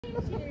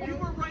You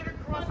were right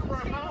across from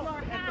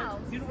our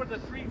house. You know where the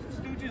Three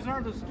Stooges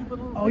are? The stupid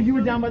little. Oh, you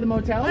were down by the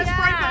motel? That's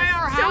right by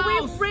our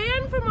house. So we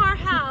ran from our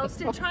house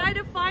to try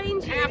to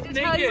find you to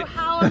tell you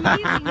how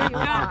amazing you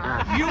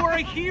are. You are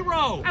a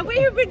hero. And we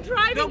have been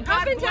driving God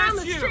up and down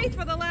the bless you. street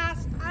for the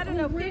last, I don't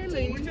know,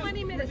 15,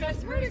 20 minutes. I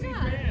swear to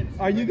God.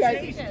 Are you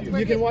guys?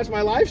 You can watch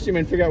my live stream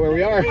and figure out where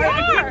we are. I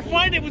couldn't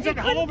find it. It was at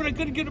home and I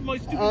couldn't get my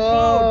stupid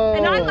Oh.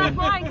 And I left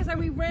mine because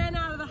we ran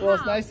out of the house. Well,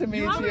 it's nice to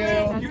meet you.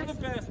 phone. You're the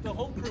best. The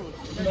whole crew.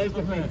 Nice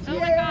to meet you. Oh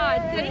my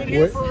God, thank Been you.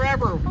 here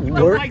forever. We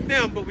don't like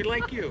them, but we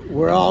like you.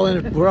 We're all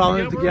in it. We're all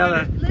in it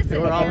together. Listen,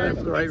 We're all in it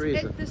for the right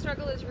reason. the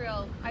struggle is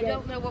real. I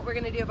don't know what we're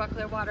going to do about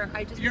Clearwater.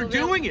 I just You're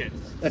feel doing it.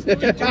 You're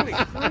doing it.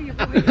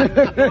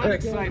 I'm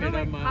excited.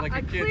 I'm like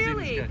a kid seeing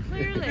this guy.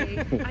 Clearly,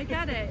 I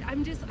get it. I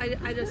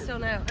just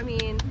don't know. I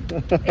mean,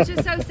 it's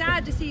just so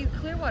sad to see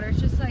Clearwater. It's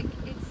just like,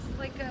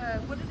 what do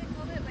they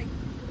call it? Like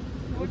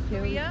North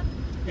Korea?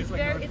 It's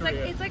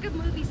like a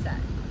movie set.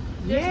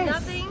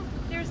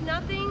 There's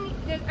nothing,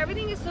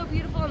 everything is so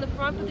beautiful on the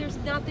front, but there's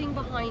nothing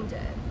behind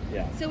it.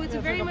 Yeah. So it's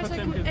very much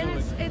like, and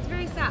it's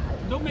very sad.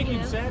 Don't make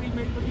him sad. He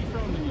made me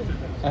from when you said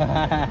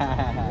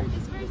that.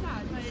 It's very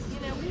sad, but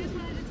we just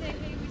wanted to say,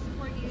 hey, we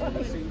support you.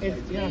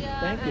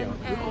 Thank you.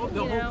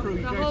 The whole crew.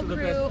 You guys are the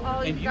best.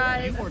 All you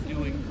guys. You are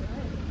doing.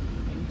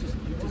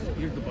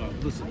 You're the boss.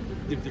 Listen,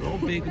 if they're all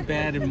big and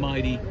bad and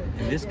mighty,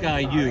 and this guy,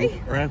 you,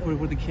 are out there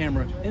with the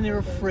camera, and they're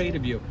afraid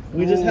of you.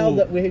 We just held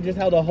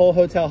a whole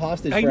hotel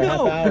hostage for a half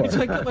hour. It's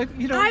like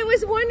I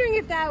was wondering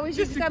if that was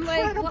just. I'm like,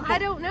 incredible. well, I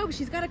don't know.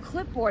 She's got a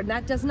clipboard, and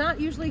that does not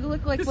usually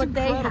look like what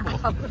they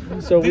have.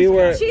 So we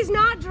were. She's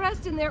not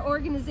dressed in their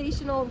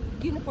organizational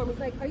uniform. It's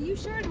like, are you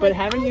sure? And I'm But like,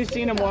 haven't oh, you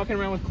seen them walking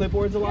around with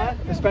clipboards a lot?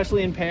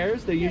 Especially in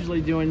pairs? They're usually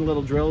doing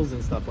little drills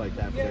and stuff like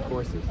that for their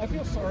courses. I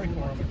feel sorry for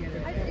him.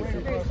 It's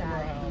very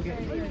sad.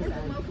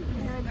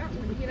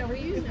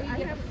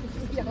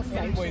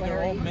 Anyway,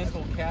 they're all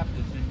mental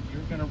captives, and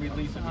you're going to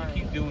release them. You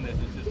keep doing this.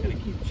 It's just going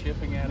to keep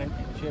chipping at it,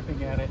 and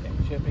chipping at it,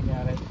 and chipping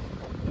at it.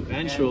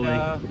 Eventually.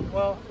 And,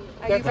 well,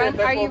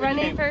 Are you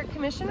running for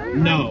commissioner?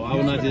 No, I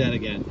will not do that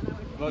again.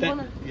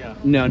 Yeah.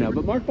 No,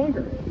 but Mark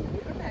Bunker.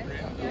 Okay.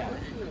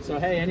 So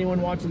hey,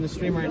 anyone watching the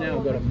stream right now,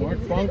 go to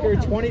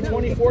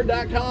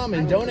markbunker2024.com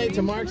and donate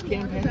to Mark's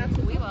campaign.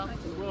 We will.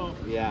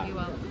 Yeah. We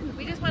will.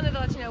 We just wanted to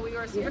let you know we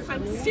were super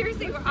fun.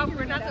 Seriously,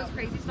 we're not those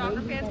crazy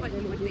soccer fans, but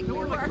you would think we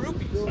were. Like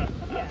groupies.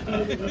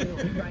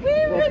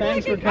 Well,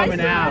 thanks for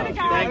coming out.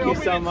 Thank you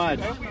so much.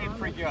 I hope we didn't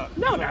freak you out.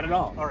 No, not at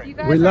all. All right.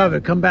 We love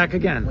it. Come back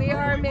again. We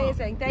are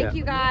amazing. Thank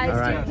you guys. All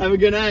right. Have a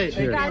good night.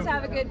 You guys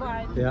have a good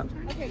one. Yeah.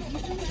 Okay.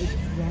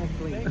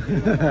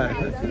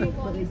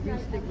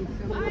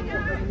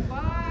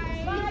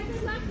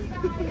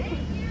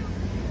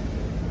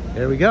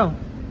 There we go.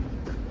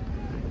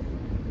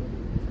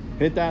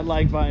 Hit that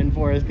like button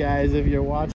for us, guys, if you're watching.